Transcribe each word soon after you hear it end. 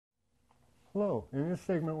Hello, in this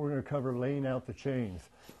segment we're going to cover laying out the chains.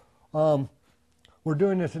 We're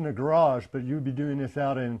doing this in the garage, but you'd be doing this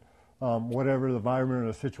out in whatever the environment or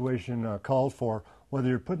the situation calls for. Whether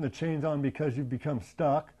you're putting the chains on because you've become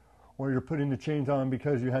stuck, or you're putting the chains on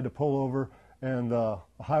because you had to pull over and the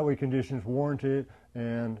highway conditions warrant it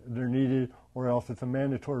and they're needed, or else it's a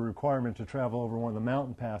mandatory requirement to travel over one of the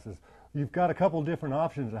mountain passes. You've got a couple different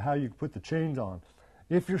options of how you can put the chains on.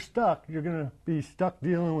 If you're stuck, you're going to be stuck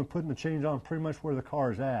dealing with putting the chains on pretty much where the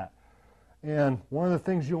car is at. And one of the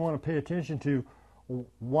things you want to pay attention to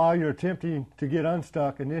while you're attempting to get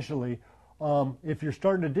unstuck initially, if you're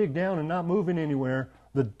starting to dig down and not moving anywhere,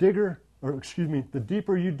 the deeper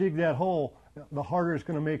you dig that hole, the harder it's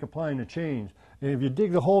going to make applying the chains. And if you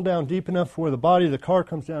dig the hole down deep enough where the body of the car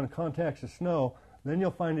comes down and contacts the snow, then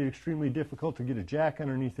you'll find it extremely difficult to get a jack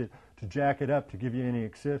underneath it to jack it up to give you any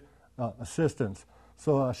assistance.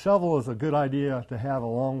 So a shovel is a good idea to have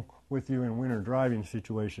along with you in winter driving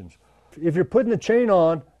situations. If you're putting the chain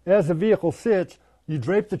on as the vehicle sits, you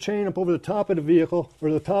drape the chain up over the top of the vehicle or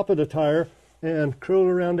the top of the tire and curl it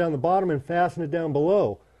around down the bottom and fasten it down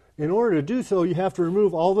below. In order to do so, you have to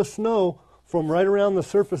remove all the snow from right around the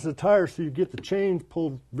surface of the tire so you get the chains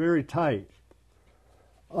pulled very tight.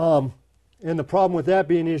 And the problem with that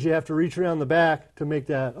being is you have to reach around the back to make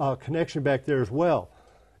that connection back there as well.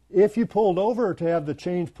 If you pulled over to have the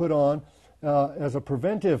chains put on as a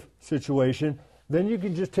preventive situation, then you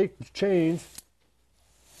can just take the chains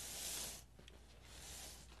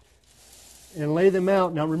and lay them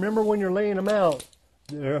out. Now remember, when you're laying them out,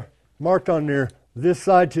 they're marked on there this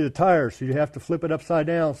side to the tire, so you have to flip it upside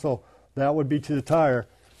down, so that would be to the tire.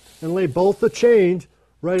 And lay both the chains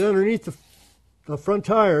right underneath the front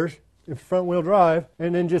tires in front wheel drive,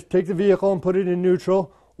 and then just take the vehicle and put it in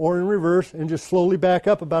neutral or in reverse and just slowly back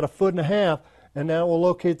up about 1.5 feet, and that will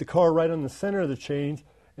locate the car right on the center of the chains,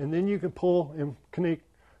 and then you can pull and connect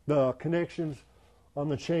the connections on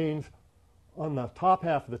the chains on the top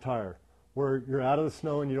half of the tire where you're out of the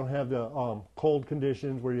snow and you don't have the cold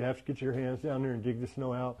conditions where you have to get your hands down there and dig the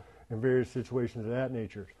snow out and various situations of that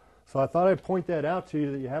nature. So I thought I'd point that out to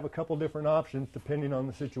you, that you have a couple different options depending on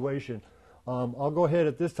the situation. I'll go ahead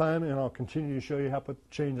at this time and I'll continue to show you how to put the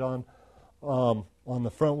chains on the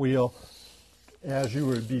front wheel as you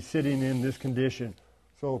would be sitting in this condition.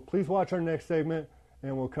 So please watch our next segment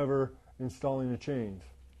and we'll cover installing the chains.